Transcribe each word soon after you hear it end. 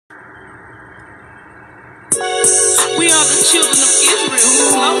We are the children of Israel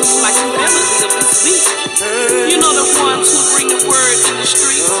who flows like the melody of this beat. You know, the ones who bring the word in the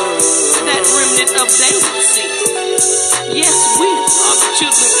streets, that remnant of David's seed. Yes, we are the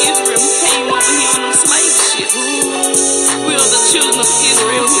children of Israel who came over here on them slave ships. We are the children of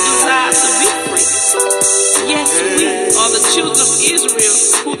Israel who desire to be free. Yes, we are the children of Israel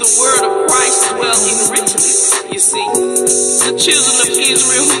who the word of Christ dwells in richly, you see. The children of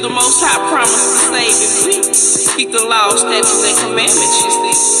Israel who the Most High promised to save if we keep the law, statutes, and commandments, you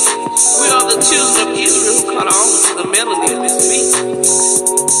see. We are the children of Israel who caught on to the melody of this beat.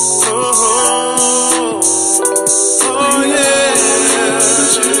 Oh yeah, the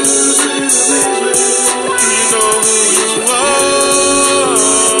children of Israel, you know who you are.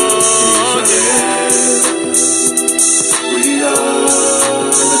 Yeah. We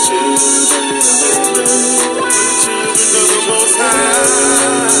are the children of Israel, the children of the Most High.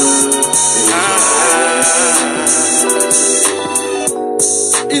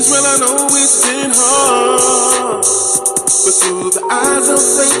 Israel, I know it's been hard, but through the eyes of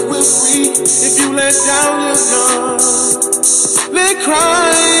faith we're free. If you let down your guard, let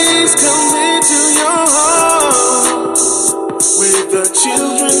Christ come into your heart. With the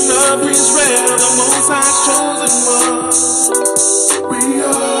children of Israel, the Most High's chosen one. We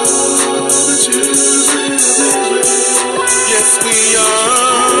are the children of Israel. Yes, we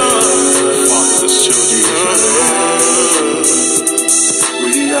are. Fatherless children of Israel.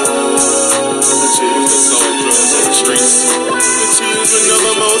 We are the children that sold drugs on the streets. The children of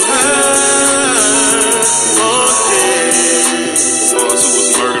the Most High. The ones who was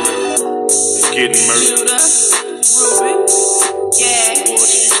murdering and getting murdered. Ruben, Gad, The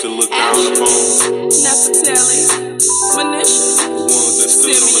ones you used to look down upon. Naphtali, Manisha, The ones that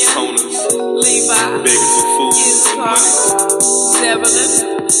stood on the corners Levi, begging for food and Issachar, money.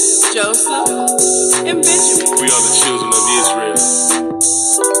 Zebulun, Joseph, and Benjamin. We are the children of Israel.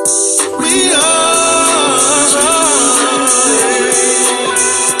 We are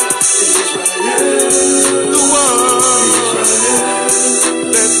the ones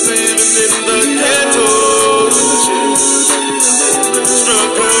that's living in the ghettos,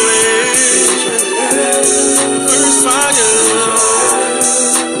 struggling. First fire,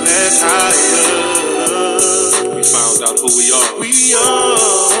 last higher. We found out who we are. We are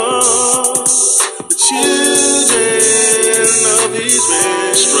the children of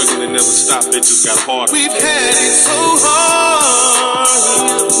Israel. Struggling never stopped, it just got harder. We've had it so hard.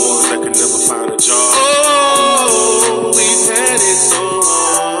 The ones that could never find a job. Oh, we've had it so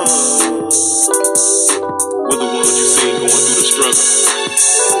hard. We're the ones you seen going through the struggle.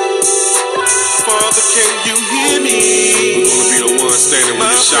 Father, can you hear me? We're gonna be the ones standing with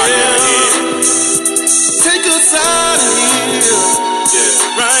the shot in the head. Take us out of here,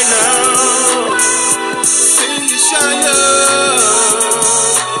 yeah, right now. Send your Shia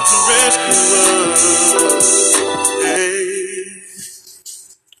to rescue us. Hey.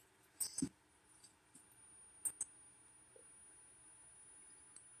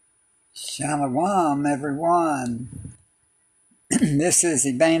 Shalom, everyone. This is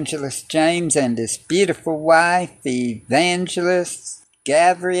Evangelist James and his beautiful wife, Evangelist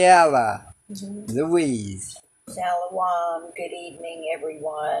Gabriella Louise. Shalom, good evening,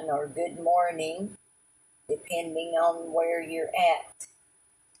 everyone, or good morning, depending on where you're at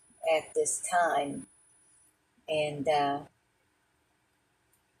this time. And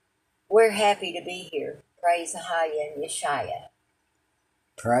we're happy to be here. Praise Ahaya and Yeshaya.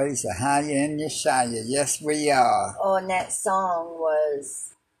 Praise Ahaya and Yeshaya. Yes, we are. Oh, and that song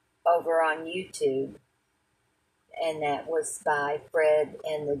was over on YouTube, and that was by Fred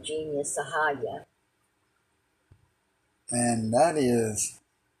and the Genius Ahaya. And that is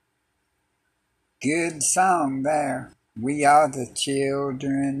good song there. We are the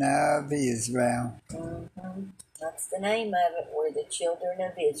children of Israel. Mm-hmm. That's the name of it. We're the children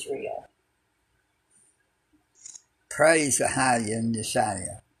of Israel. Praise Ahaya and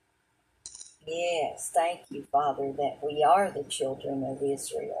Yeshaya. Yes, thank you, Father, that we are the children of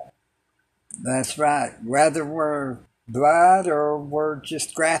Israel. That's right. Whether we're blood or we're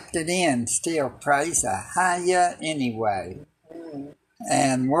just grafted in, still praise Ahaya anyway. Mm-hmm.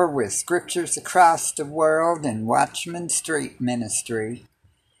 And we're with Scriptures Across the World and Watchman Street Ministry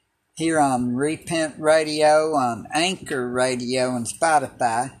here on Repent Radio, on Anchor Radio, and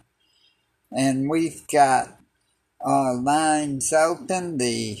Spotify. And we've got our lines open,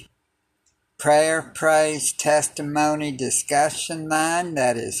 the prayer, praise, testimony, discussion line,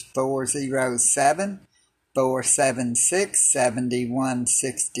 that is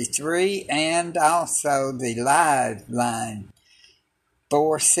 407-476-7163, and also the live line,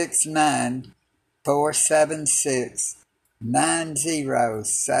 469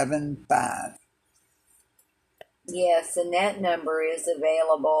 476-9075. Yes, and that number is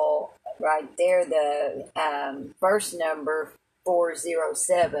available right there. The first number,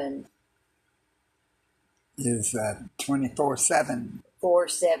 407, is 24/7.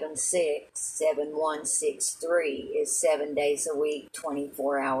 476-7163 is 7 days a week,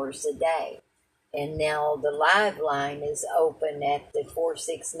 24 hours a day. And now the live line is open at the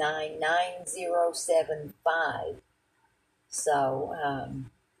 469-9075. So, I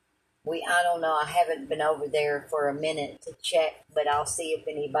don't know, I haven't been over there for a minute to check, but I'll see if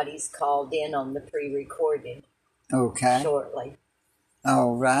anybody's called in on the pre-recorded Okay. shortly.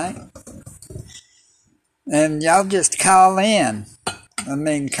 All right. And y'all just call in.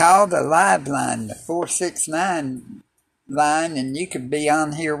 Call the live line, the 469 line, and you could be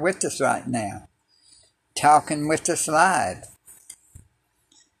on here with us right now, talking with us live.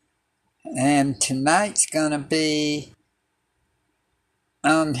 And tonight's going to be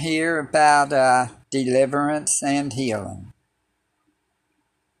on here about deliverance and healing.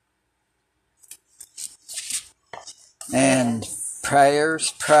 And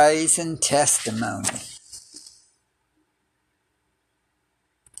prayers, praise, and testimony.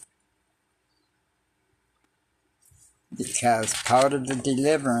 Because part of the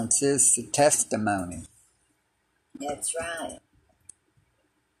deliverance is the testimony. That's right.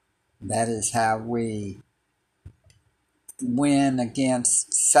 That is how we win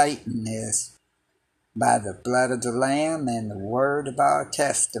against Satan, is by the blood of the Lamb and the word of our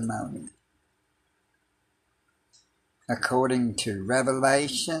testimony. According to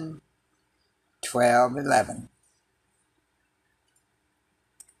Revelation 12:11.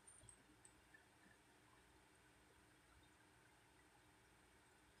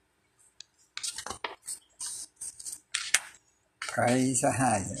 Praise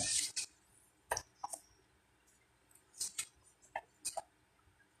Ahia.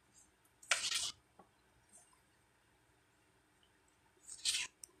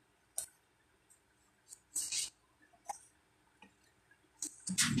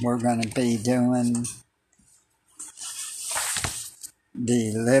 We're going to be doing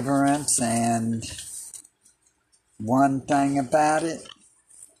deliverance, and one thing about it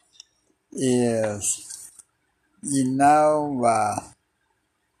is,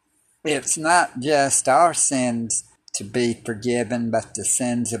 it's not just our sins to be forgiven, but the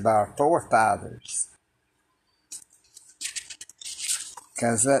sins of our forefathers.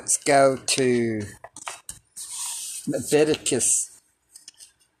 Because let's go to Leviticus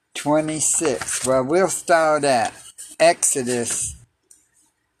 26. Well, we'll start at Exodus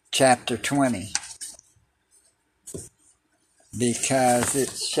chapter 20, because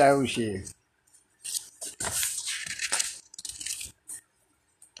it shows you.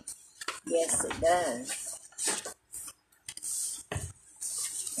 Yes, it does.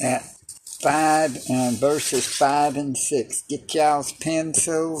 At verses 5 and 6. Get y'all's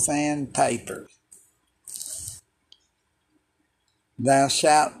pencils and papers. Thou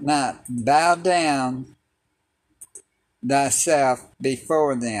shalt not bow down thyself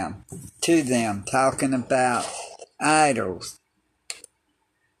before them, to them, talking about idols.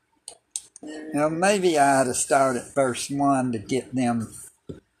 Now, maybe I ought to start at verse 1 to get them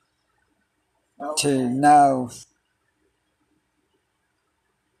to know.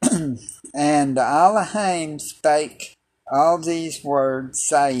 And Elohim spake all these words,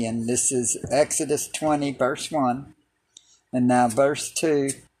 saying, this is Exodus 20, verse 1. And now verse 2,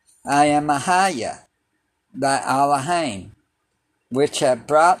 I am Ahia, thy Elohim, which have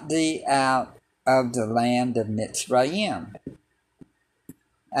brought thee out of the land of Mitzrayim,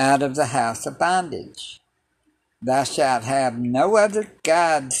 out of the house of bondage. Thou shalt have no other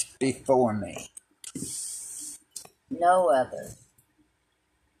gods before me. No other.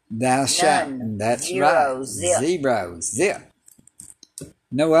 Thou shalt, that's right, zero, zip.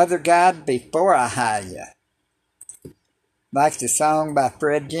 No other God before Ahia. Like the song by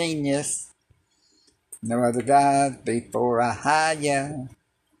Fred Genius, no other God before Ahia.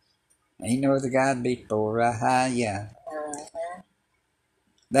 Ain't no other God before Ahia.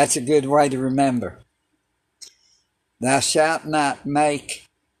 That's a good way to remember. Thou shalt not make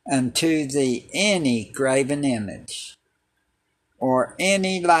unto thee any graven image, or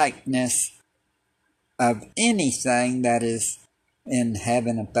any likeness of anything that is in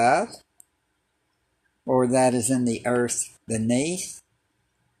heaven above, or that is in the earth beneath,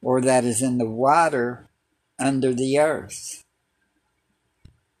 or that is in the water under the earth.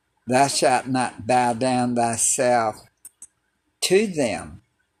 Thou shalt not bow down thyself to them,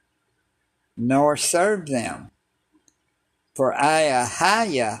 nor serve them. For I,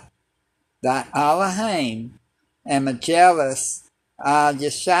 Ahia, thy Elohim, am a jealous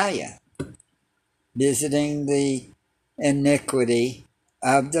Yeshaya, visiting the iniquity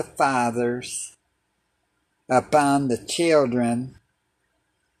of the fathers upon the children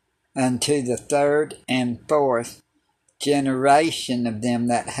unto the third and fourth generation of them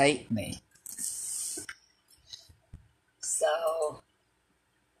that hate me. So,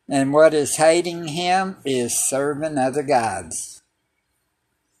 and what is hating him is serving other gods.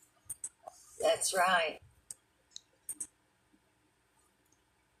 That's right.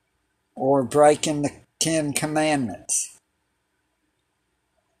 Or breaking the 10 Commandments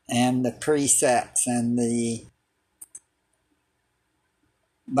and the precepts and the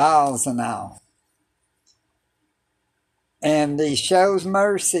laws and all. And he shows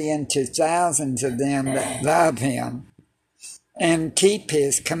mercy unto thousands of them that love him and keep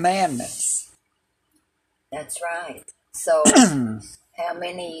his commandments. That's right. So, how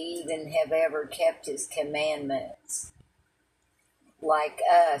many even have ever kept his commandments? Like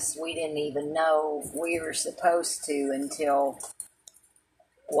us, we didn't even know we were supposed to until,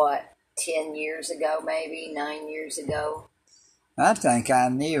 10 years ago, maybe 9 years ago? I think I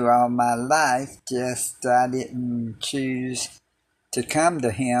knew all my life, just I didn't choose to come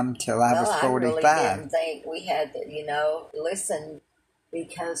to him till I was 45. I really didn't think we had to, listen,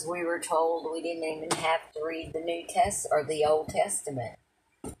 because we were told we didn't even have to read the New Testament or the Old Testament.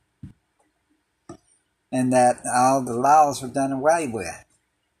 And that all the laws were done away with.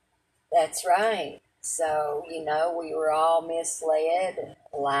 That's right. So, we were all misled,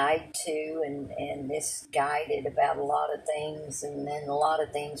 lied to, and misguided about a lot of things, and then a lot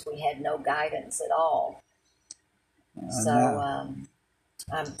of things we had no guidance at all. I'm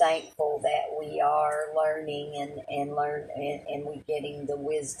thankful that we are learning and we getting the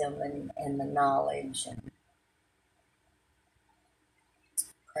wisdom and the knowledge, and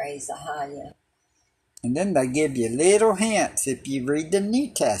praise Ahaya. And then they give you little hints if you read the New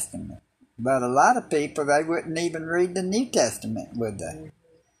Testament. But a lot of people, they wouldn't even read the New Testament, would they?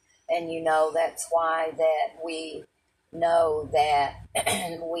 And that's why that we know that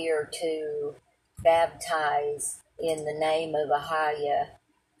we are to baptize in the name of Ahaya,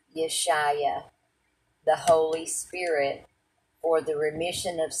 Yeshaya, the Holy Spirit, for the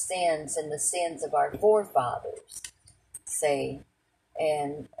remission of sins and the sins of our forefathers. See?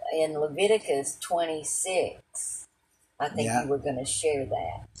 And in Leviticus 26, I think you were going to share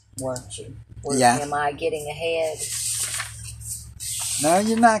that, weren't you? Am I getting ahead? No,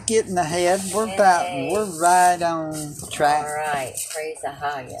 you're not getting ahead. We're right on track. All right, praise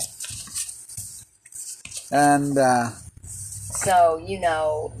Ahaya. And so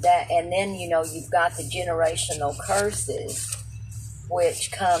that, and then you've got the generational curses,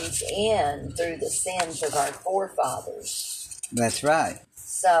 which comes in through the sins of our forefathers. That's right.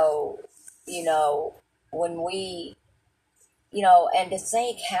 So, when we, and to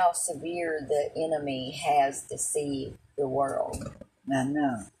think how severe the enemy has deceived the world. I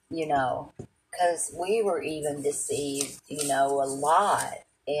know. Because we were even deceived, a lot.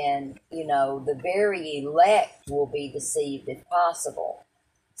 And, the very elect will be deceived if possible.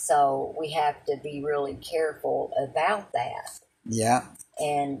 So we have to be really careful about that. Yeah.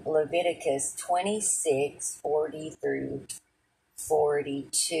 And Leviticus 26:40 through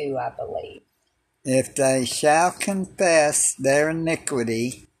 42, I believe. If they shall confess their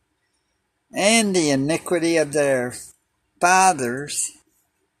iniquity and the iniquity of their fathers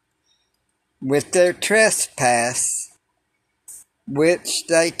with their trespass, which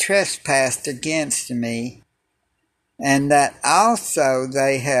they trespassed against me, and that also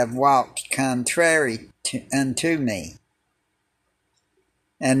they have walked contrary unto me,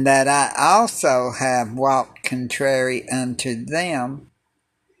 and that I also have walked contrary unto them,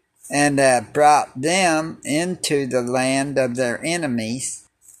 and have brought them into the land of their enemies,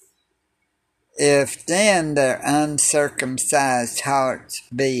 if then their uncircumcised hearts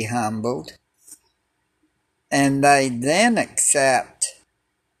be humbled, and they then accept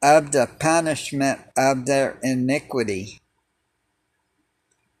of the punishment of their iniquity,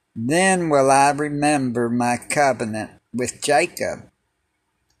 then will I remember my covenant with Jacob,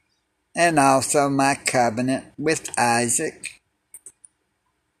 and also my covenant with Isaac,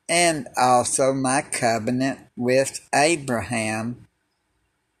 and also my covenant with Abraham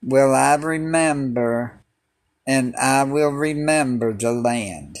will I remember, and I will remember the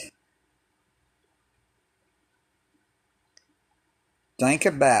land. Think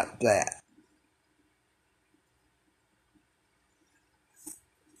about that.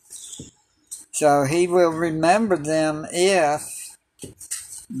 So he will remember them if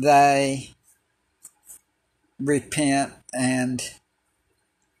they repent and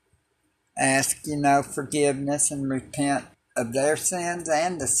ask, forgiveness and repent of their sins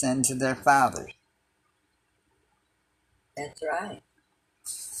and the sins of their fathers. That's right.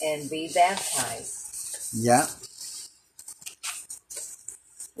 And be baptized. Yeah.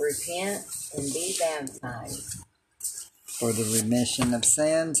 Repent and be baptized. For the remission of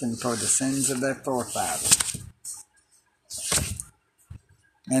sins and for the sins of their forefathers.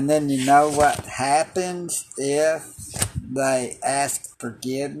 And then you know what happens if they ask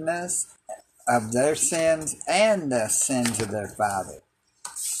forgiveness of their sins and the sins of their father.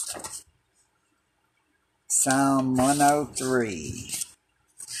 Psalm 103.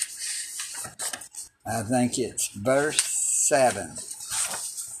 I think it's verse 7.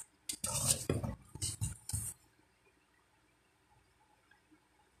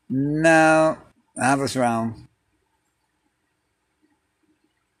 No, I was wrong.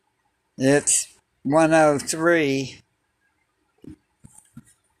 It's 103,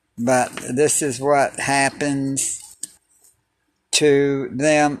 but this is what happens to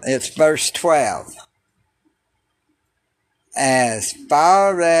them. It's verse 12. As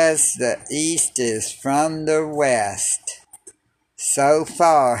far as the east is from the west, so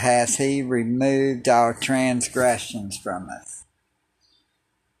far has he removed our transgressions from us.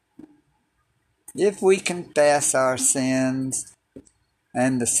 If we confess our sins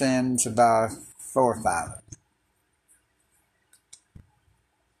and the sins of our forefathers,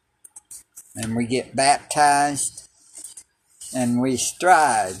 and we get baptized, and we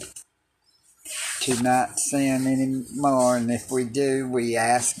strive to not sin anymore, and if we do, we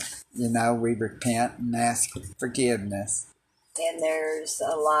ask, we repent and ask forgiveness. And there's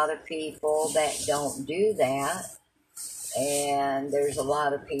a lot of people that don't do that. And there's a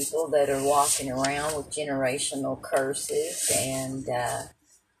lot of people that are walking around with generational curses and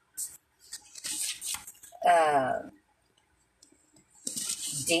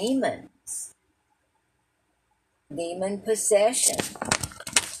demons, demon possession.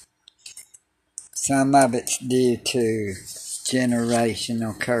 Some of it's due to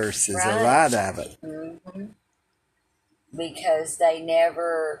generational curses, right. A lot of it. Mm-hmm. Because they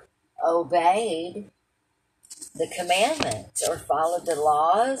never obeyed the commandments or followed the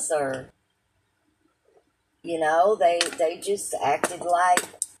laws, or they just acted like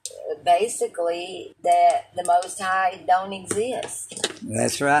basically that the Most High don't exist.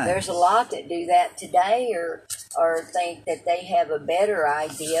 That's right. There's a lot that do that today, or think that they have a better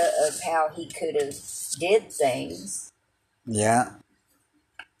idea of how he could have did things. Yeah.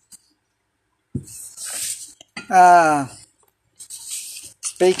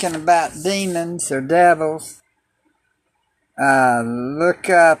 Speaking about demons or devils, look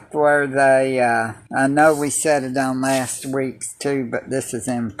up where they, I know we said it on last week's too, but this is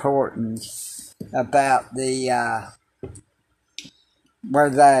important, about the, where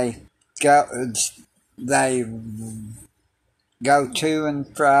they go to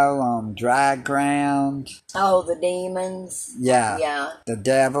and fro on dry ground. Oh, the demons? Yeah. Yeah. The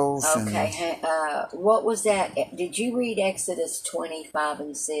devils. Okay. What was that? Did you read Exodus 25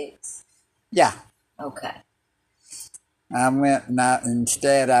 and 6? Yeah. Okay. I went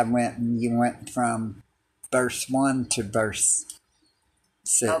and you went from verse 1 to verse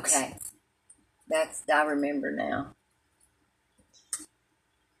 6. Okay. I remember now.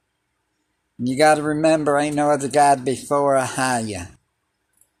 You got to remember, ain't no other God before Ahiah.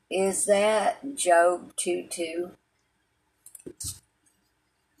 Is that Job 2:2?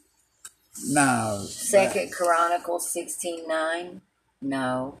 No. 2 Chronicles 16:9?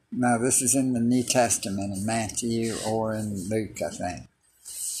 No. No, this is in the New Testament, in Matthew or in Luke, I think.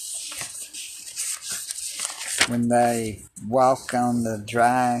 When they walk on the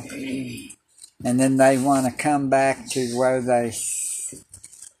dry, and then they want to come back to where they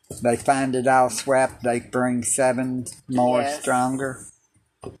find it all swept, they bring 7 more stronger.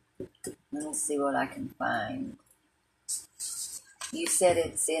 Let me see what I can find. You said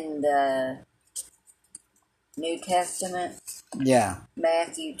it's in the New Testament? Yeah.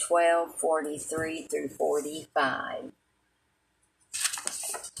 Matthew 12:43 through 45.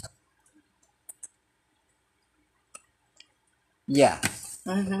 Yeah.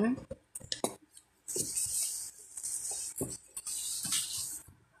 Mm-hmm.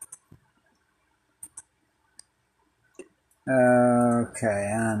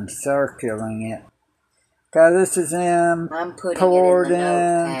 Okay, I'm circling it. Because this is important I'm putting it in the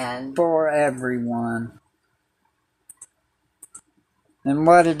notepad for everyone. And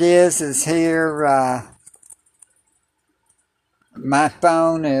what it is here, my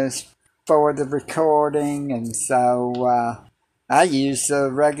phone is for the recording, and so I use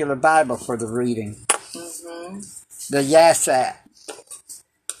the regular Bible for the reading. Mm-hmm. The Yes app.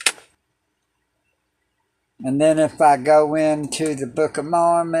 And then if I go into the Book of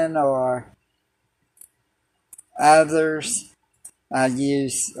Mormon or others, I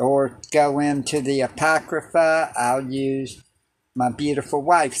use, or go into the Apocrypha, I'll use my beautiful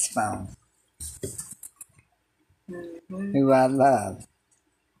wife's phone, who I love.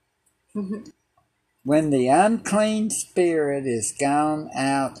 When the unclean spirit is gone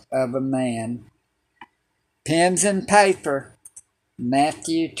out of a man, pens and paper,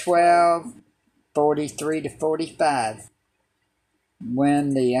 Matthew 12:43-45.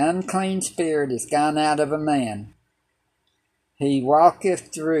 When the unclean spirit is gone out of a man, he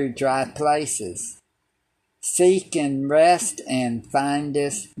walketh through dry places, seeking rest and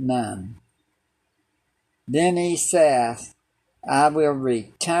findeth none. Then he saith, I will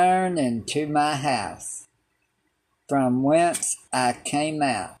return into my house, from whence I came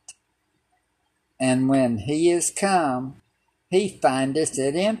out. And when he is come, he findeth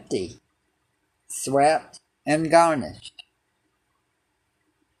it empty, swept and garnished.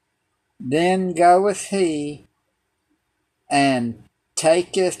 Then goeth he and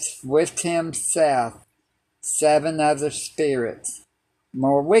taketh with himself 7 other spirits,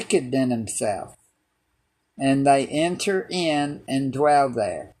 more wicked than himself, and they enter in and dwell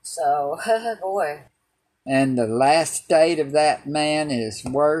there. So, boy. And the last state of that man is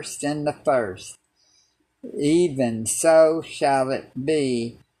worse than the first. Even so shall it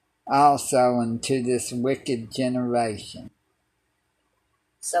be also unto this wicked generation.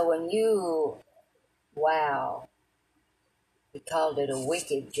 So when you, wow, he called it a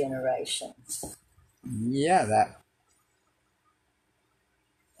wicked generation. Yeah, that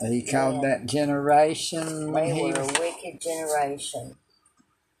he called that generation when They were a wicked generation.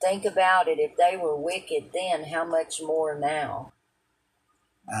 Think about it. If they were wicked then, how much more now?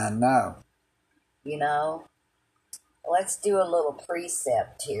 I know. You know? Let's do a little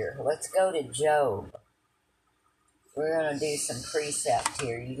precept here. Let's go to Job. We're going to do some precept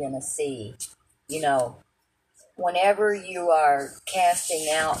here. You're going to see, you know, whenever you are casting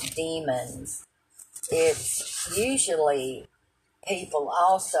out demons, it's usually people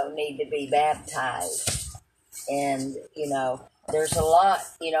also need to be baptized. And, you know, there's a lot,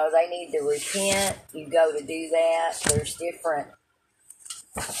 you know, they need to repent. You go to do that. There's different,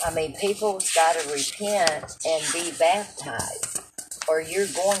 I mean, people's got to repent and be baptized, or you're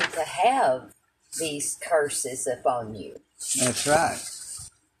going to have these curses upon you. That's right.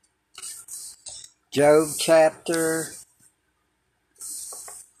 Job chapter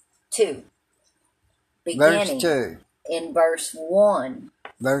 2. Verse 2. In verse 1.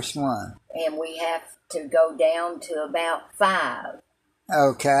 Verse 1. And we have to go down to about 5.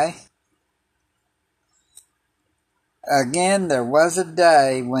 Okay. Again, there was a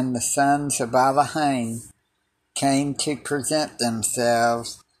day when the sons of Elohim came to present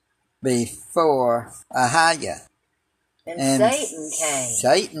themselves before Ahiah. And Satan came.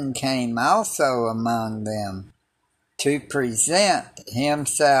 Satan came also among them to present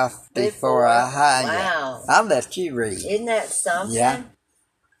himself before Ahiah. Wow. I'll let you read. Isn't that something? Yeah.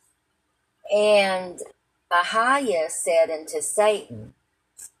 And Ahiah said unto Satan,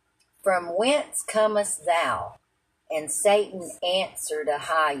 From whence comest thou? And Satan answered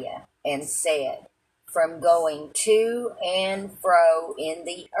Ahiah and said, From going to and fro in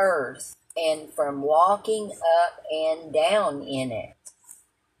the earth, and from walking up and down in it.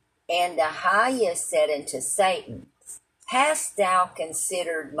 And Ahiah said unto Satan, Hast thou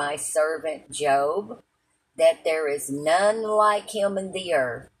considered my servant Job, that there is none like him in the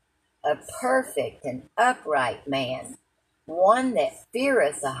earth, a perfect and upright man, one that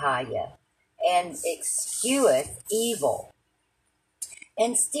feareth Ahiah, and escheweth evil?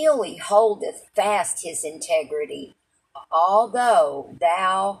 And still he holdeth fast his integrity, although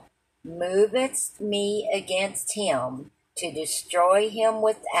thou movest me against him to destroy him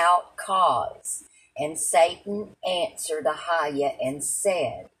without cause. And Satan answered Ahiah and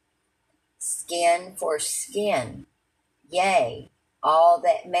said, Skin for skin, yea, all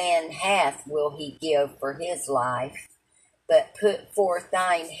that man hath will he give for his life. But put forth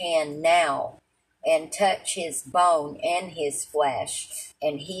thine hand now, and touch his bone and his flesh,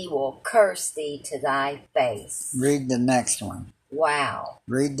 and he will curse thee to thy face. Read the next one. Wow.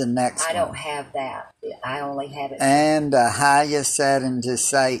 Read the next one. I don't have that. I only have it. And Ahiah said unto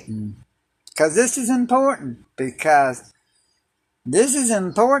Satan, because this is important, because this is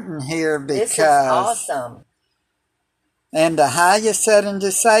important here, because this is awesome. And Ahiah said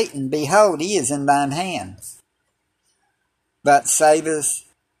unto Satan, Behold, he is in thine hands, but save his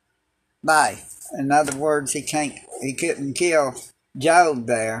life. In other words, he couldn't kill Job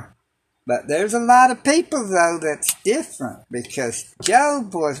there. But there's a lot of people, though, that's different, because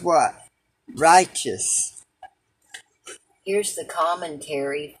Job was what? Righteous. Here's the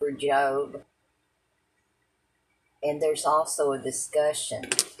commentary for Job. And there's also a discussion.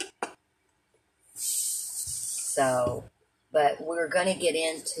 So, but we're going to get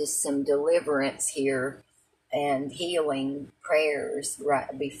into some deliverance here and healing prayers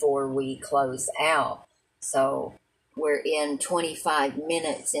right before we close out. So, we're in 25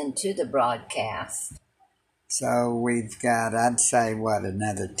 minutes into the broadcast. So we've got, I'd say,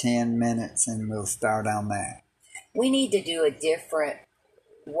 another 10 minutes and we'll start on that. We need to do a different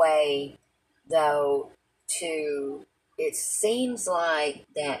way, though, it seems like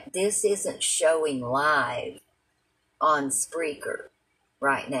that this isn't showing live on Spreaker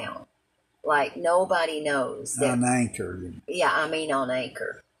right now. Like, nobody knows that. On Anchor. Yeah, I mean on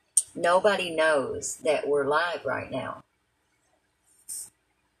Anchor. Nobody knows that we're live right now.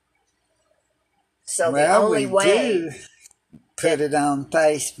 So the only way... do put it on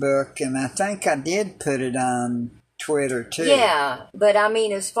Facebook, and I think I did put it on Twitter too. Yeah, but I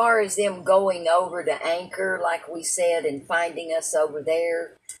mean, as far as them going over to Anchor, like we said, and finding us over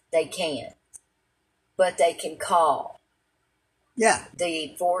there, they can't. But they can call. Yeah.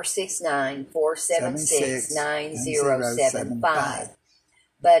 The 469-476-9075.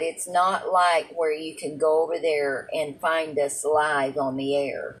 But it's not like where you can go over there and find us live on the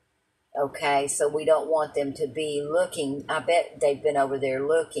air. Okay, so we don't want them to be looking. I bet they've been over there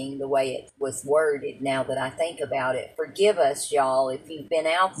looking the way it was worded now that I think about it. Forgive us, y'all, if you've been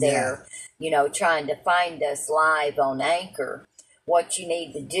out there, trying to find us live on Anchor. What you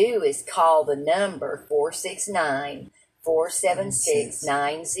need to do is call the number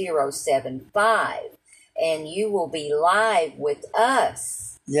 469-476-9075, and you will be live with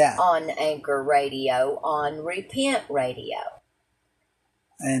us on Anchor Radio, on Repent Radio.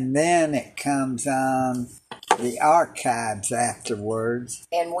 And then it comes on the archives afterwards.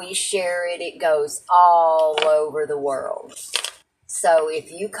 And we share it. It goes all over the world. So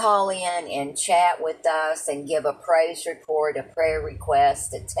if you call in and chat with us and give a praise report, a prayer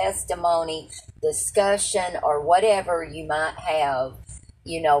request, a testimony, discussion, or whatever you might have,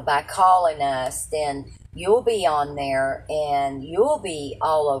 by calling us, then you'll be on there and you'll be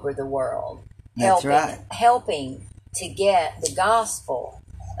all over the world. That's right. Helping to get the gospel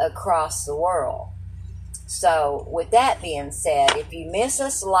across the world. So with that being said, if you miss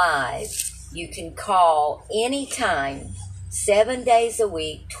us live, you can call anytime, 7 days a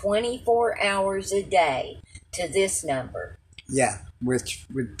week, 24 hours a day, to this number. Yeah, which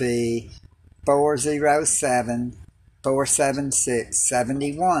would be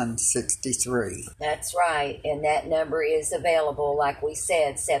 407-476-7163. That's right, and that number is available, like we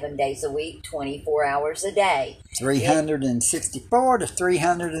said, 7 days a week, 24 hours a day. 364 to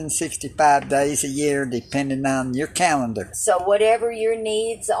 365 days a year, depending on your calendar. So whatever your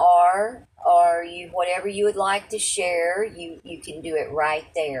needs are, or whatever you would like to share, you can do it right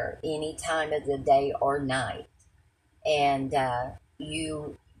there, any time of the day or night. And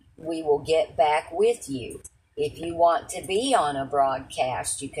we will get back with you. If you want to be on a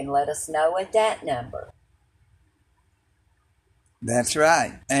broadcast, you can let us know at that number. That's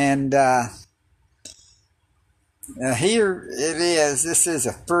right. And here it is. This is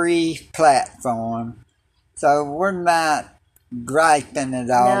a free platform. So we're not griping at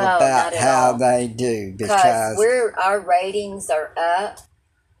all about how they do. Because our ratings are up.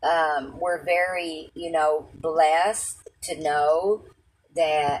 We're very, blessed to know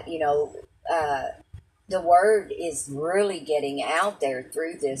that, the word is really getting out there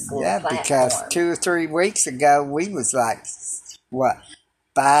through this little platform. Yeah, because 2 or 3 weeks ago, we was like,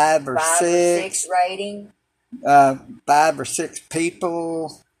 5 or 6 rating? 5 or 6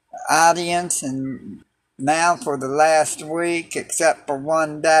 people audience, and now for the last week, except for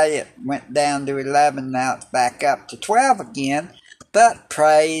one day, it went down to 11. Now it's back up to 12 again. But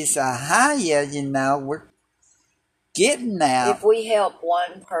praise Ahaya, we're getting out. If we help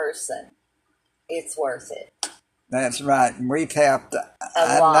one person, it's worth it. That's right. And we've helped,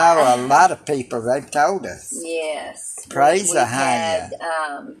 I know a lot of people. They've told us. Yes. Praise Ahaya. Had,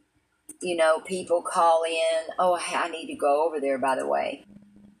 people call in. Oh, I need to go over there, by the way,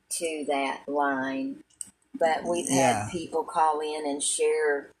 to that line. But we've had people call in and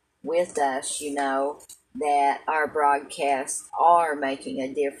share with us, that our broadcasts are making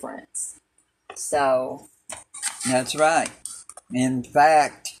a difference. So. That's right. In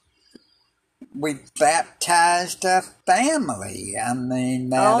fact, we baptized a family. I mean,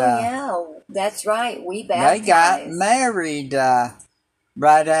 that's right. We baptized. They got married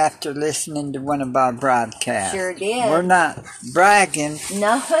right after listening to one of our broadcasts. Sure did. We're not bragging.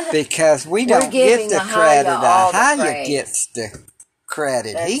 No. Because we don't get the credit. Ahaya gets the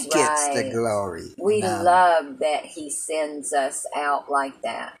credit. That's He gets the right. glory. We love that he sends us out like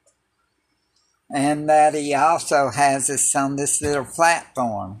that. And that he also has us on this little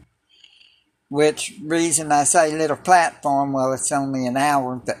platform. Which reason I say little platform, well, it's only an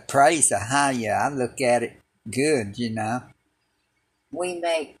hour, but praise Ahaya, I look at it good, you know. We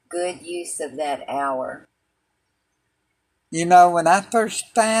make good use of that hour. You know, when I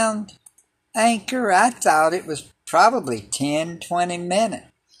first found Anchor, I thought it was probably 10, 20 minutes.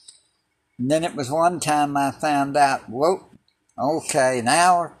 And then it was one time I found out, whoa, okay, an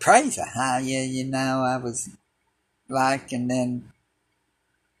hour, praise Ahaya, you know, I was like, and then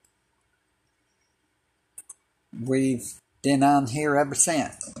we've been on here ever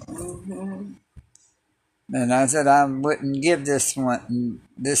since. Mm-hmm. And I said I wouldn't give this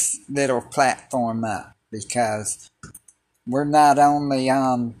little platform up because we're not only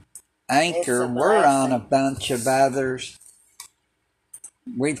on Anchor, we're on a bunch of others.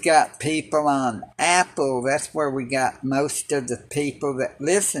 We've got people on Apple. That's where we got most of the people that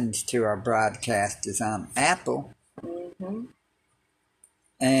listens to our broadcast is on Apple. Mm-hmm.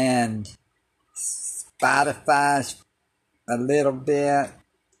 And Spotify's a little bit.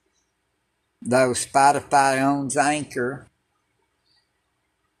 Though Spotify owns Anchor.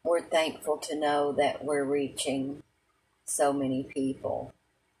 We're thankful to know that we're reaching so many people.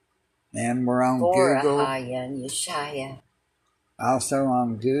 And we're on For Google. Ahaya and Yeshaya. Also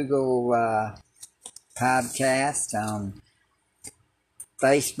on Google Podcast, on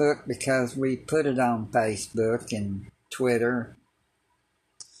Facebook, because we put it on Facebook and Twitter.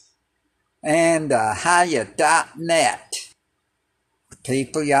 And Ahaya.net.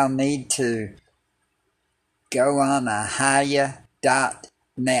 People, y'all need to go on Ahaya.net.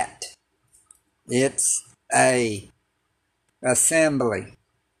 It's a assembly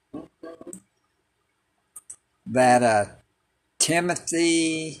that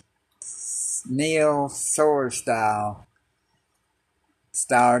Timothy Neil Sorsdahl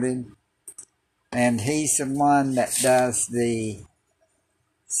started, and he's the one that does the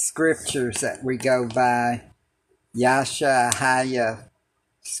scriptures that we go by. Yasha Ahaya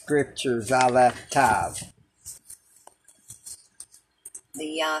Scriptures Aleph Tav.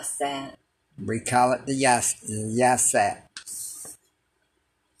 The Yasat. We call it the Yasat.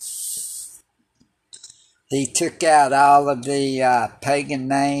 He took out all of the pagan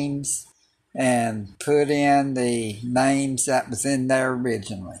names and put in the names that was in there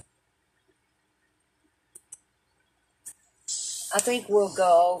originally. I think we'll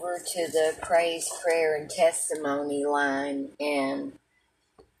go over to the praise, prayer, and testimony line and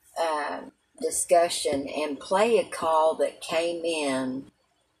discussion and play a call that came in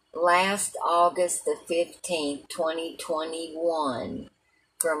last August the 15th, 2021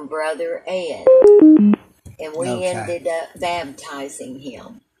 from Brother Ed. And we ended up baptizing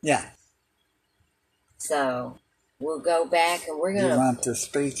him. Yeah. So we'll go back and we're going to want the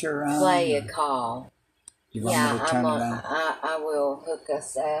speaker on? Play a call. You want me to turn it on? I will hook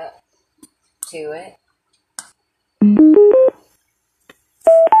us up to it.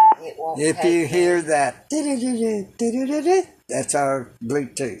 It won't if you hear that, that's our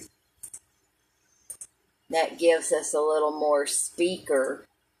Bluetooth. That gives us a little more speaker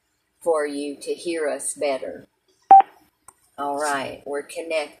for you to hear us better. All right, we're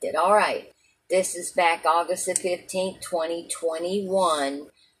connected. All right, this is back August the 15th, 2021,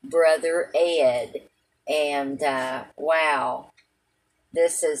 Brother Ed. And, wow,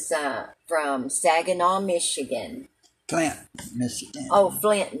 this is from Saginaw, Michigan. Flint, Michigan. Oh,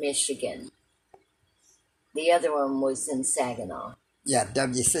 Flint, Michigan. The other one was in Saginaw. Yeah,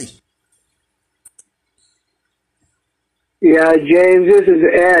 WC. Yeah, James, this is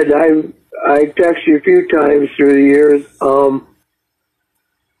Ed. I texted you a few times through the years.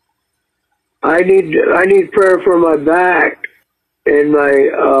 I need prayer for my back and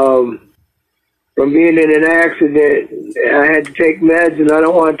my from being in an accident. I had to take meds, and I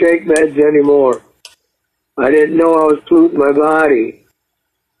don't want to take meds anymore. I didn't know I was polluting my body,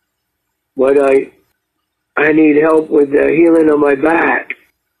 but I need help with the healing of my back,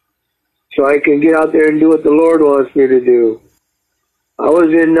 so I can get out there and do what the Lord wants me to do. I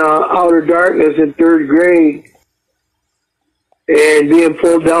was in outer darkness in 3rd grade and being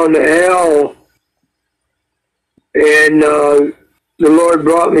pulled down to hell, and the Lord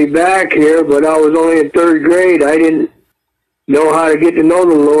brought me back here, but I was only in 3rd grade. I didn't know how to get to know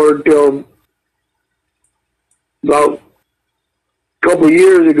the Lord till about a couple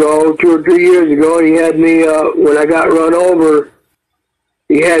years ago, 2 or 3 years ago. And he had me, when I got run over,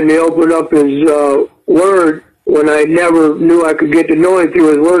 he had me open up his word when I never knew I could get to know him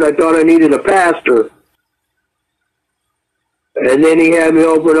through his word. I thought I needed a pastor. And then he had me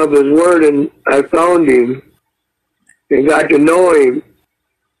open up his word, and I found him and got to know him.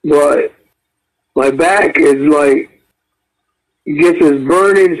 But my back is like, gets this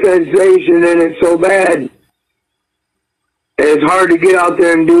burning sensation, and it's so bad. And it's hard to get out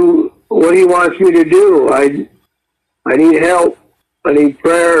there and do what he wants me to do. I need help. I need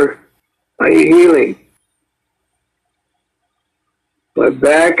prayer. I need healing. My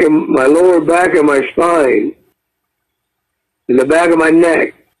back and my lower back and my spine, and the back of my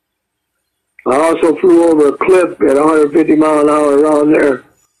neck. I also flew over a cliff at 150 miles an hour around there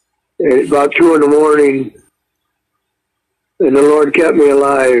at about 2 in the morning, and the Lord kept me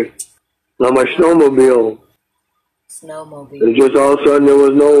alive on my snowmobile. And just all of a sudden there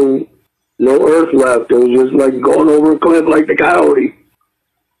was no earth left. It was just like going over a cliff like the Coyote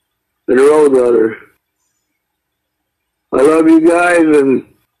and the Roadrunner. I love you guys, and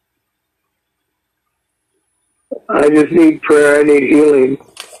I just need prayer. I need healing.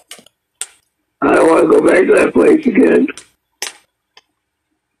 I don't want to go back to that place again.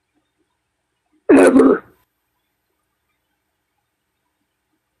 Ever.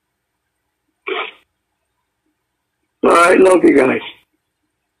 All right, love you guys.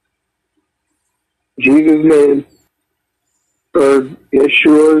 Jesus' name. Or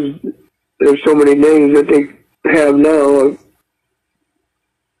Yeshua's. There's so many names that they have now.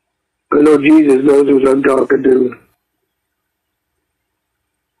 I know Jesus knows who I'm talking to.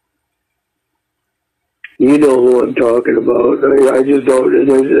 You know who I'm talking about. I just don't.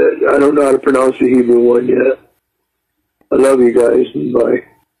 I don't know how to pronounce the Hebrew one yet. I love you guys. Bye.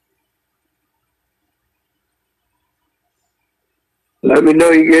 Let me know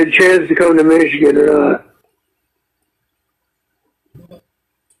you get a chance to come to Michigan or not.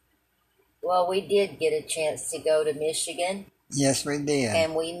 Well, we did get a chance to go to Michigan. Yes, we did.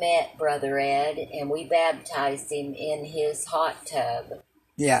 And we met Brother Ed, and we baptized him in his hot tub.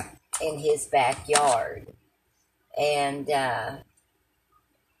 Yeah. In his backyard. And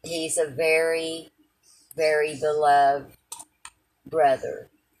he's a very, very beloved brother.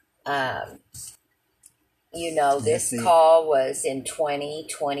 You know, this call was in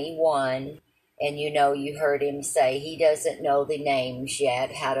 2021, and you know, you heard him say he doesn't know the names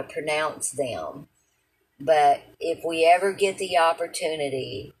yet, how to pronounce them. But if we ever get the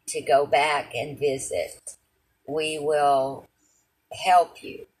opportunity to go back and visit, we will help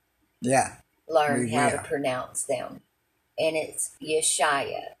you. Yeah. Learn how to pronounce them. And it's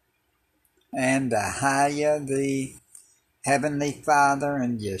Yeshaya. And Ahaya, the Heavenly Father,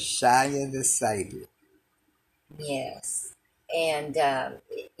 and Yeshaya, the Savior. Yes. And,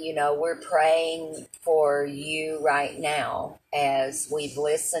 you know, we're praying for you right now as we've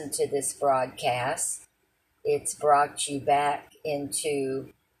listened to this broadcast. It's brought you back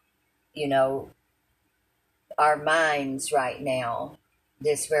into, you know, our minds right now,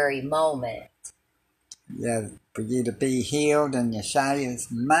 this very moment. Yeah, for you to be healed in Yeshua's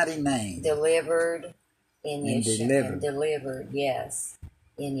mighty name. Delivered in Yeshua. Delivered, yes,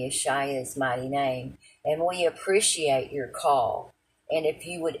 in Yeshua's mighty name. And we appreciate your call. And if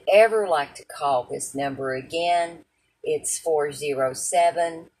you would ever like to call this number again, it's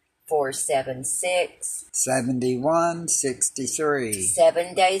 407-476-7163.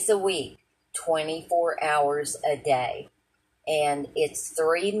 7 days a week, 24 hours a day. And it's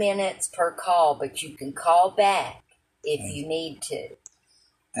 3 minutes per call, but you can call back if you need to.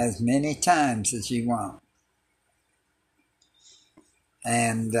 As many times as you want.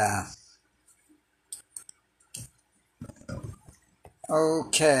 And,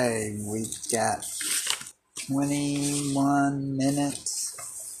 okay, we've got 21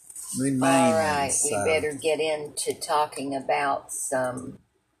 minutes remaining. All right, we better get into talking about some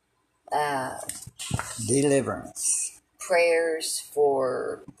deliverance. Prayers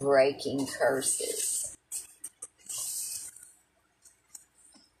for breaking curses.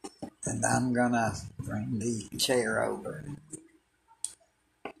 And I'm going to bring the chair over.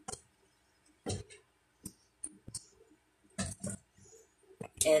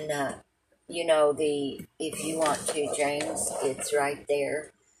 And, you know, if you want to, James, it's right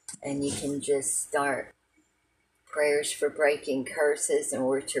there. And you can just start prayers for breaking curses, and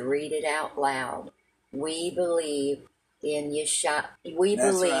we're to read it out loud. We believe in Yeshua. We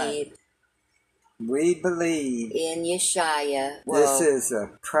believe in Yeshua. Well, this is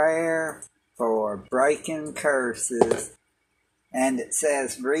a prayer for breaking curses, and it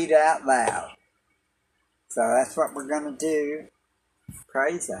says read out loud. So that's what we're going to do.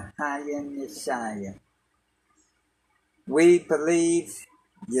 Praise Ahaya Yeshua. We believe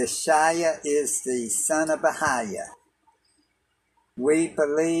Yeshua is the son of Ahaya. We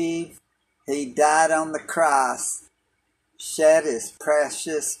believe he died on the cross, shed his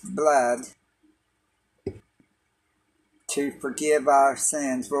precious blood to forgive our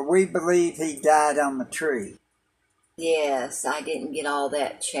sins. Well, we believe he died on the tree. Yes, I didn't get all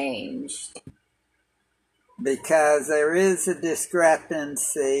that changed. Because there is a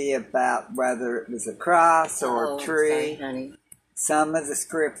discrepancy about whether it was a cross or a tree. Sorry, honey. Some of the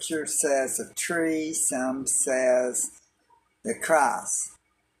scripture says a tree, some says the cross.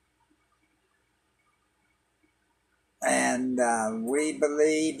 And we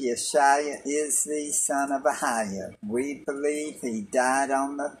believe Yeshua is the son of Ahiah. We believe he died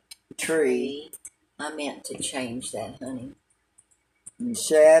on the tree. I meant to change that, honey. And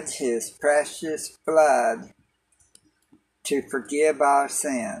shed his precious blood to forgive our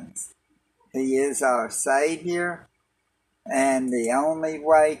sins. He is our Savior and the only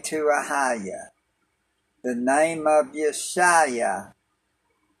way to Ahiah. The name of Yeshua,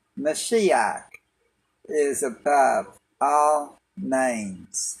 Mashiach, is above all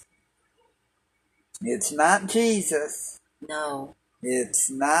names. It's not Jesus. No. It's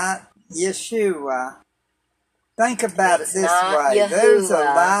not Yeshua. Think about It's it this not way.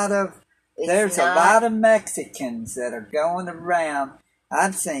 Yahuwah. There's a lot of Mexicans that are going around.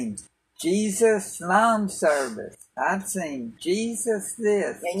 I've seen Jesus lawn service. I've seen Jesus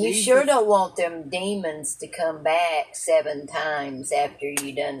this. And you Jesus. sure don't want them demons to come back 7 times after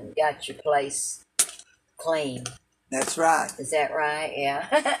you done got your place clean. That's right. Is that right?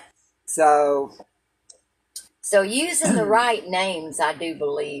 Yeah. So using the right names, I do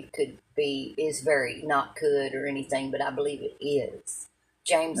believe is very, not could or anything, but I believe it is.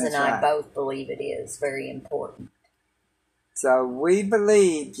 James That's and I right. both believe it is very important. So we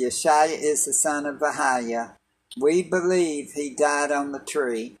believe Yeshua is the son of Ahiah. We believe he died on the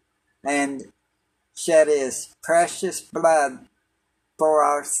tree and shed his precious blood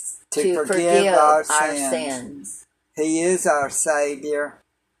for to forgive our sins. He is our Savior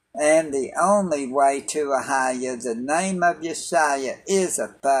and the only way to Ahiah. The name of Yeshua is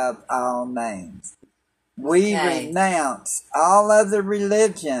above all names. We renounce all other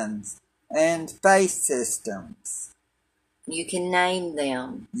religions and faith systems. You can name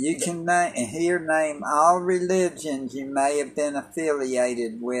them. You can name all religions you may have been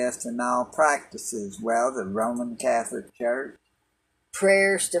affiliated with and all practices. Well, the Roman Catholic Church.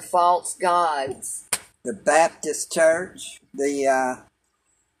 Prayers to false gods. The Baptist Church. The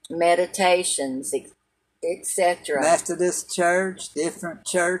meditations, etc. Methodist Church. Different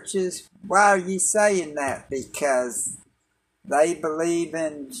churches. Why are you saying that? Because they believe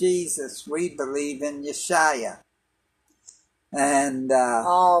in Jesus. We believe in Yeshua. And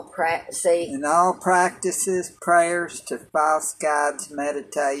all practices, prayers to false gods,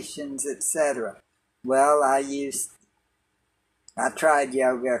 meditations, etc. Well, I tried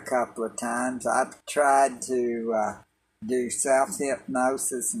yoga a couple of times. I've tried to do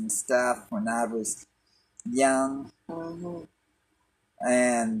self-hypnosis and stuff when I was young,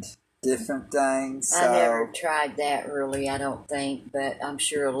 and different things. I never tried that really, I don't think, but I'm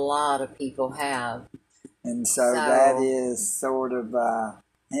sure a lot of people have. And so that is sort of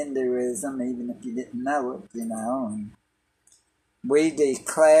Hinduism, even if you didn't know it, you know. And we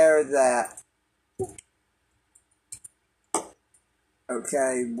declare that,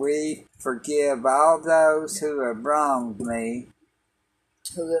 we forgive all those who have wronged me,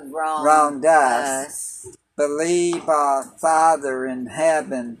 who have wronged us. Believe our Father in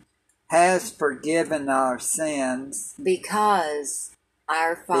heaven has forgiven our sins. Because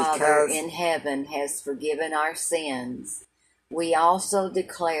our Father in heaven has forgiven our sins. We also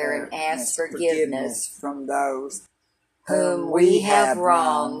declare and ask forgiveness from those whom we have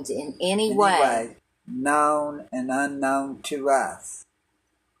wronged in any way, known and unknown to us.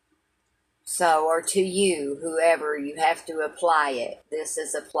 So, or to you, whoever, you have to apply it. This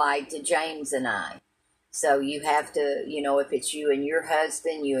is applied to James and I. So you have to, if it's you and your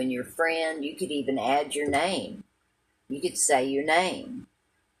husband, you and your friend, you could even add your name. You could say your name.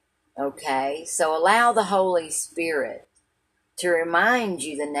 Okay? So allow the Holy Spirit to remind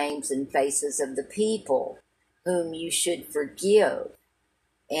you the names and faces of the people whom you should forgive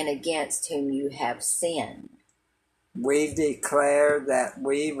and against whom you have sinned. We declare that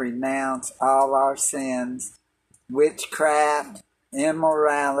we renounce all our sins, witchcraft,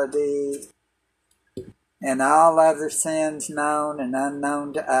 immorality, and all other sins known and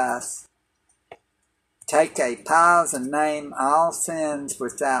unknown to us. Take a pause and name all sins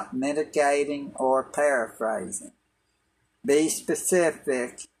without mitigating or paraphrasing. Be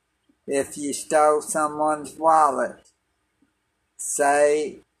specific. If you stole someone's wallet,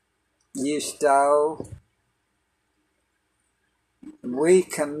 say you stole We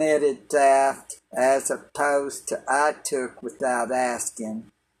committed theft as opposed to I took without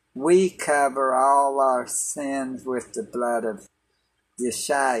asking. We cover all our sins with the blood of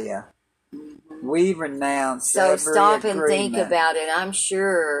Yeshua. We renounce So every stop agreement. and think about it. I'm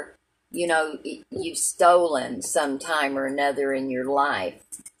sure, you've stolen sometime or another in your life.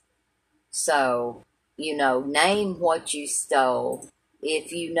 So, name what you stole.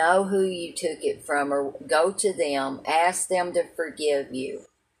 If you know who you took it from, or go to them, ask them to forgive you.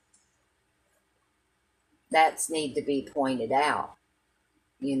 That's need to be pointed out.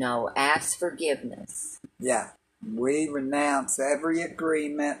 Ask forgiveness. Yeah. We renounce every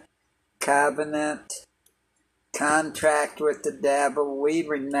agreement, covenant, contract with the devil. We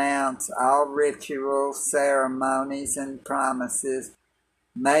renounce all rituals, ceremonies, and promises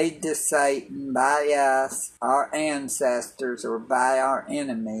made to Satan by us, our ancestors, or by our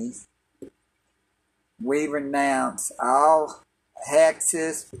enemies. We renounce all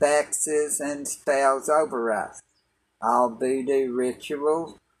hexes, vexes, and spells over us, all voodoo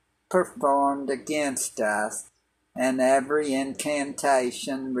rituals performed against us, and every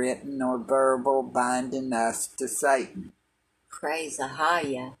incantation, written or verbal, binding us to Satan. Praise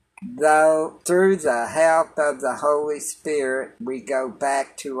Ahaya. Though through the help of the Holy Spirit we go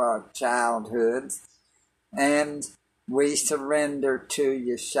back to our childhoods, and we surrender to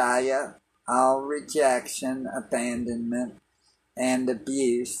Yeshua all rejection, abandonment, and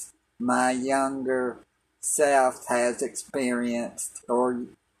abuse my younger self has experienced, or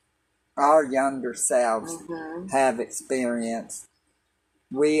our younger selves have experienced.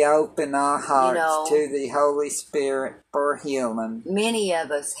 We open our hearts to the Holy Spirit for healing. Many of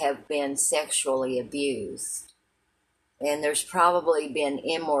us have been sexually abused, and there's probably been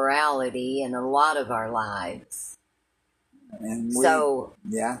immorality in a lot of our lives. And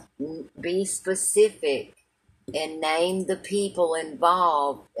be specific and name the people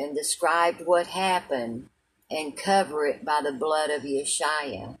involved and describe what happened and cover it by the blood of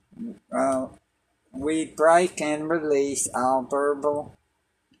Yeshua. We break and release all verbal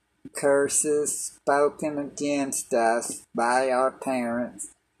curses spoken against us by our parents,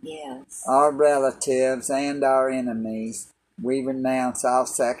 our relatives, and our enemies. We renounce all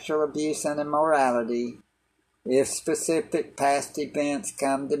sexual abuse and immorality. If specific past events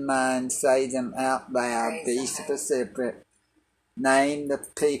come to mind, say them out loud. Be specific. Name the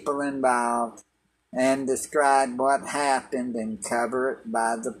people involved and describe what happened and cover it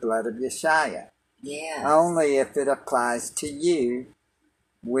by the blood of Yeshua. Only if it applies to you.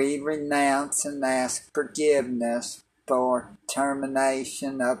 We renounce and ask forgiveness for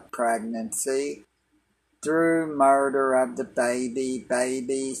termination of pregnancy through murder of the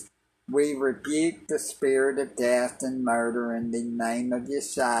babies. We rebuke the spirit of death and murder in the name of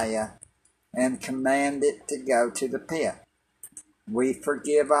Yeshua and command it to go to the pit. We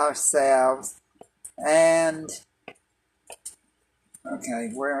forgive ourselves and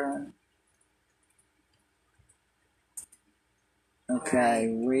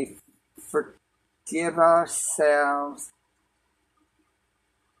we forgive ourselves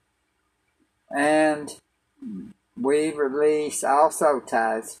and we release all soul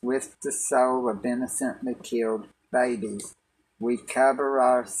ties with the soul of innocently killed babies. We cover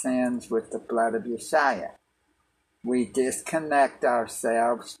our sins with the blood of Yeshua. We disconnect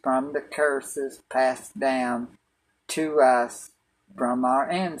ourselves from the curses passed down to us from our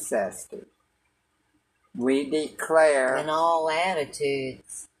ancestors. We declare in all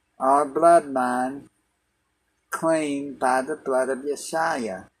attitudes our bloodline clean by the blood of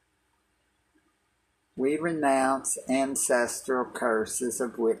Yeshua. We renounce ancestral curses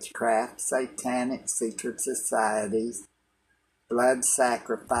of witchcraft, satanic secret societies, blood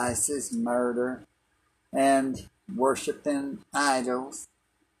sacrifices, murder, and worshiping idols.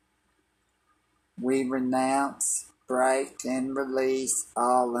 We renounce, break, and release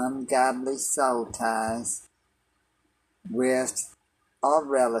all ungodly soul ties with our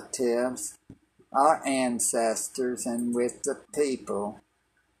relatives, our ancestors, and with the people.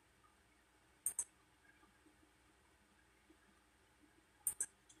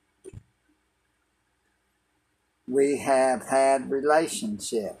 We have had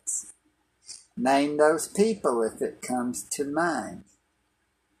relationships. Name those people if it comes to mind.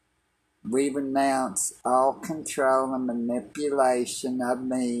 We renounce all control and manipulation of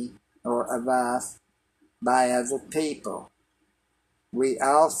me or of us by other people. We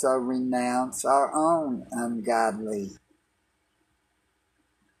also renounce our own ungodly.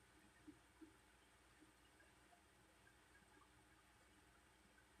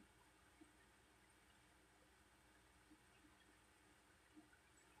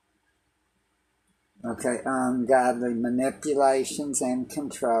 Okay, ungodly manipulations and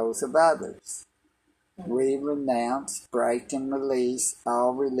controls of others. We renounce, break, and release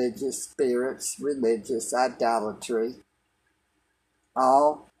all religious spirits, religious idolatry,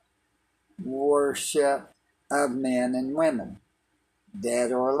 all worship of men and women,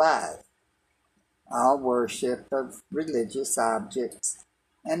 dead or alive, all worship of religious objects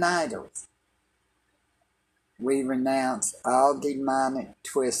and idols. We renounce all demonic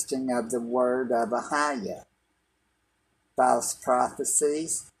twisting of the word of Ahia, false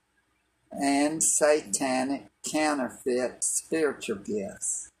prophecies, and satanic counterfeit spiritual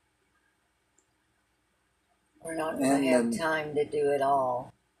gifts. We're not going to have time to do it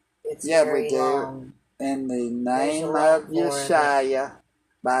all. It's yeah, very we do. long. In the name of Yeshua,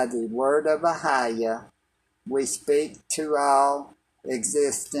 by the word of Ahia, we speak to all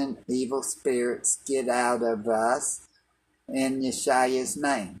existent evil spirits, get out of us, in Yeshua's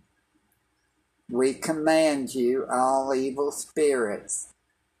name. We command you, all evil spirits,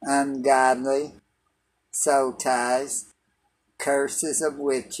 ungodly, soul ties, curses of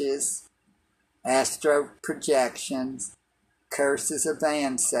witches, astral projections, curses of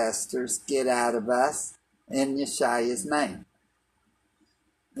ancestors, get out of us, in Yeshua's name.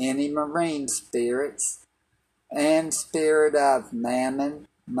 Any marine spirits, and spirit of Mammon,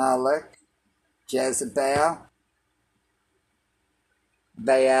 Moloch, Jezebel,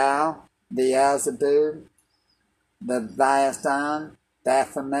 Baal, Beelzebub, Leviathan,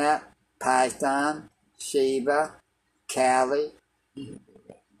 Baphomet, Python, Shiva, Kali,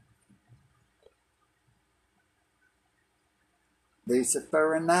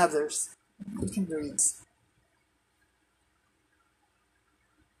 Lucifer, and others. You can read.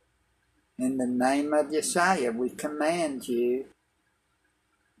 In the name of Yeshua, we command you,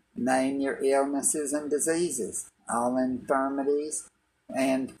 name your illnesses and diseases, all infirmities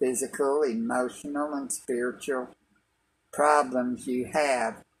and physical, emotional, and spiritual problems you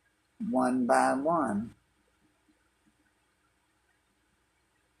have, one by one.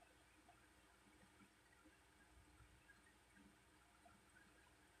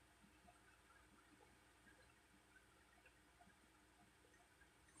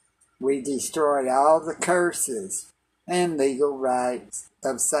 We destroy all the curses and legal rights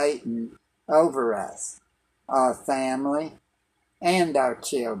of Satan over us, our family, and our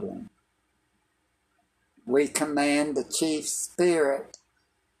children. We command the chief spirit,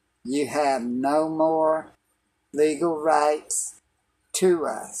 you have no more legal rights to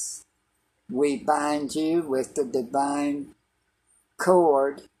us. We bind you with the divine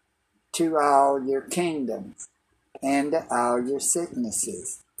cord to all your kingdoms and all your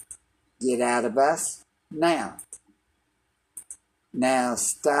sicknesses. Get out of us now. Now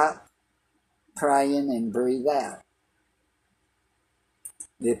stop praying and breathe out.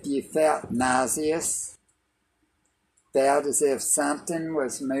 If you felt nauseous, felt as if something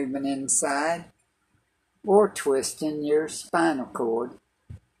was moving inside or twisting your spinal cord,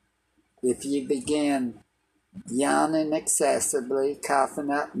 if you began yawning excessively, coughing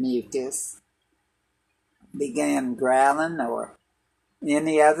up mucus, began growling or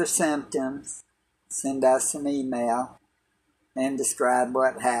any other symptoms, send us an email and describe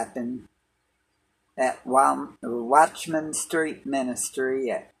what happened at Watchman Street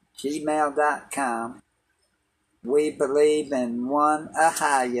Ministry at gmail.com. We believe in one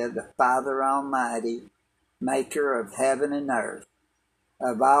Ahia, the Father Almighty, maker of heaven and earth,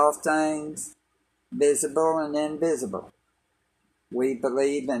 of all things visible and invisible. We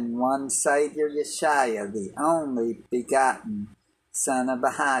believe in one Savior, Yeshua, the only begotten Son of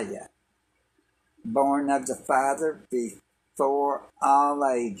Ahia, born of the Father before all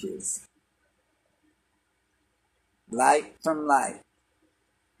ages, light from light,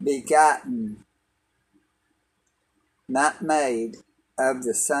 begotten, not made, of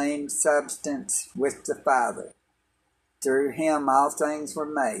the same substance with the Father. Through him all things were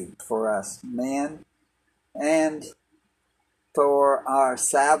made for us men, and for our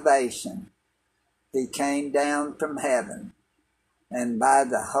salvation he came down from heaven, and by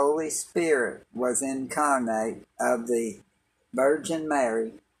the Holy Spirit was incarnate of the Virgin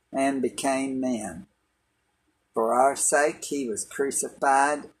Mary, and became man. For our sake he was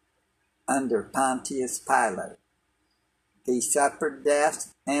crucified under Pontius Pilate. He suffered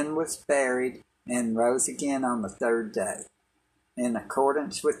death and was buried, and rose again on the third day. In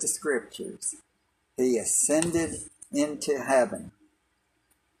accordance with the Scriptures, he ascended into heaven,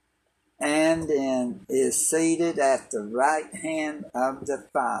 and is seated at the right hand of the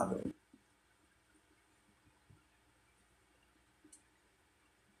Father.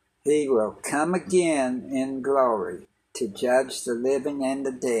 He will come again in glory to judge the living and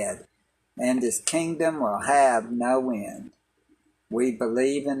the dead, and his kingdom will have no end. We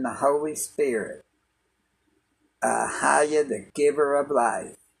believe in the Holy Spirit, Ahaya, the giver of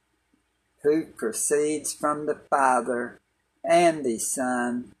life, who proceeds from the Father and the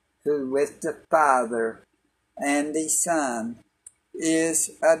Son, who with the Father and the Son is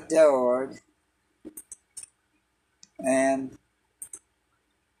adored and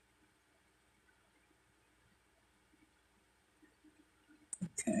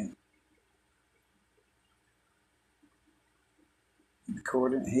okay.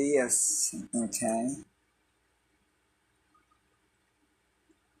 According, he is okay.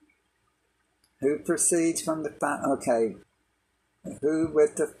 Who proceeds from the Father? Okay. Who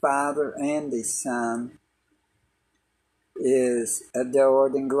with the Father and the Son is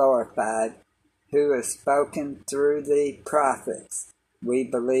adored and glorified, who has spoken through the prophets. We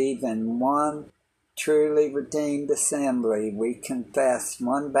believe in one truly redeemed assembly. We confess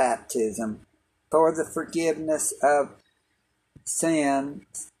one baptism for the forgiveness of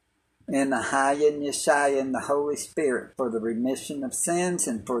sins in Ahaya and Yeshaya and the Holy Spirit, for the remission of sins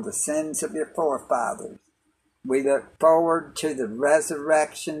and for the sins of your forefathers. We look forward to the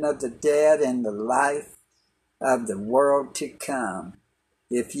resurrection of the dead and the life of the world to come.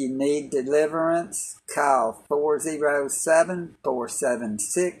 If you need deliverance, call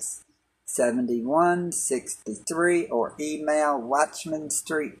 407-476-7163 or email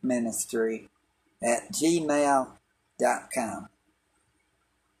watchmanstreetministry@gmail.com.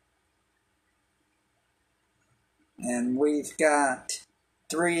 And we've got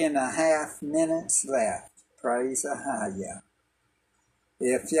 3.5 minutes left. Praise Ahaya.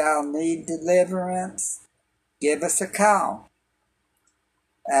 If y'all need deliverance, give us a call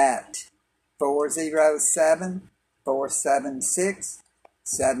at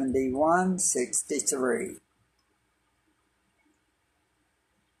 407-476-7163.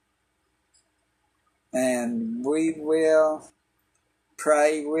 And we will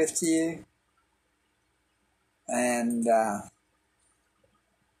pray with you. And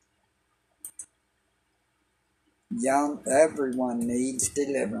everyone needs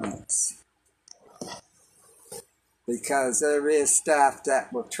deliverance, because there is stuff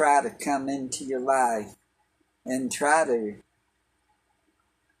that will try to come into your life and try to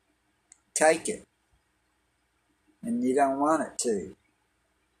take it, and you don't want it to.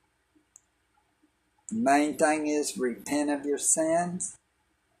 The main thing is repent of your sins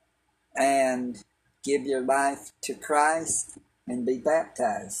and give your life to Christ and be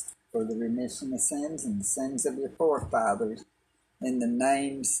baptized for the remission of sins and the sins of your forefathers in the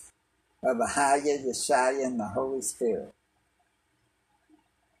names of Ahaya, Yeshaya, and the Holy Spirit.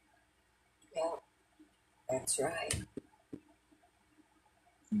 Yeah, that's right.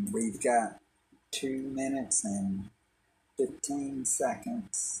 And we've got 2 minutes and 15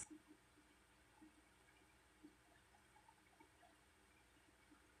 seconds.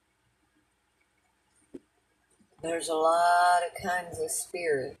 There's a lot of kinds of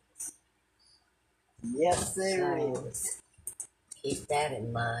spirits. Yes, there is. Keep that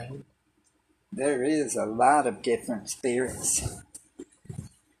in mind. There is a lot of different spirits.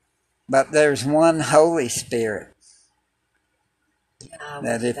 But there's one Holy Spirit. I was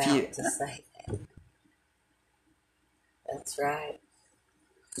That if about you to say that. That's right.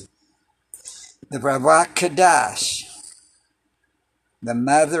 the Ruach Kadash, the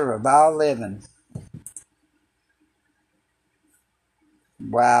mother of all living.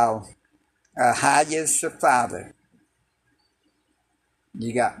 While Ahaya's the father,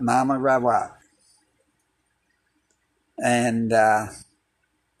 you got Mama Ruach. And I'm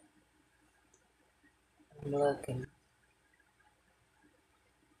looking.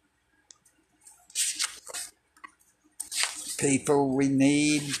 people, we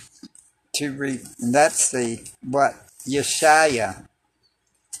need to and that's what Yeshaya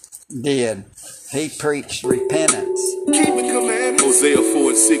did. He preached repentance. Keep the commandments. Hosea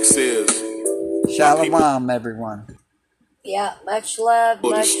 4:6 says, Shalom, everyone. Yeah, much love,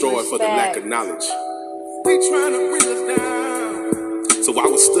 "Or much destroyed for the lack of respect. knowledge." They trying to bring us down. So I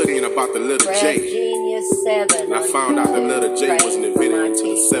was studying about the letter Red J, Genius 7. and I on found out the YouTube, letter J praying wasn't for invented my until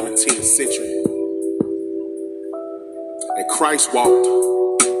the people. 17th century. And Christ walked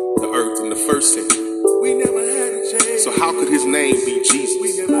the earth in the first century. We never had a change. So how could his name be Jesus?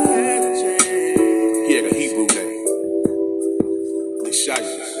 We never had a change. He had a Hebrew name.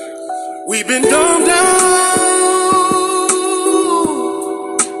 Yeshaya. We've been dumbed down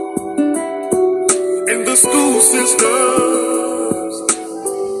in the school systems.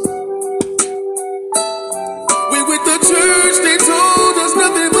 We with the church, they told us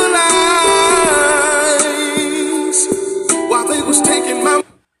nothing but lies. While they was taking my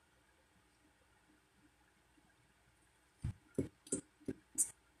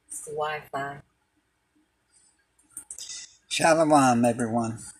Wi-Fi. Shalom, everyone.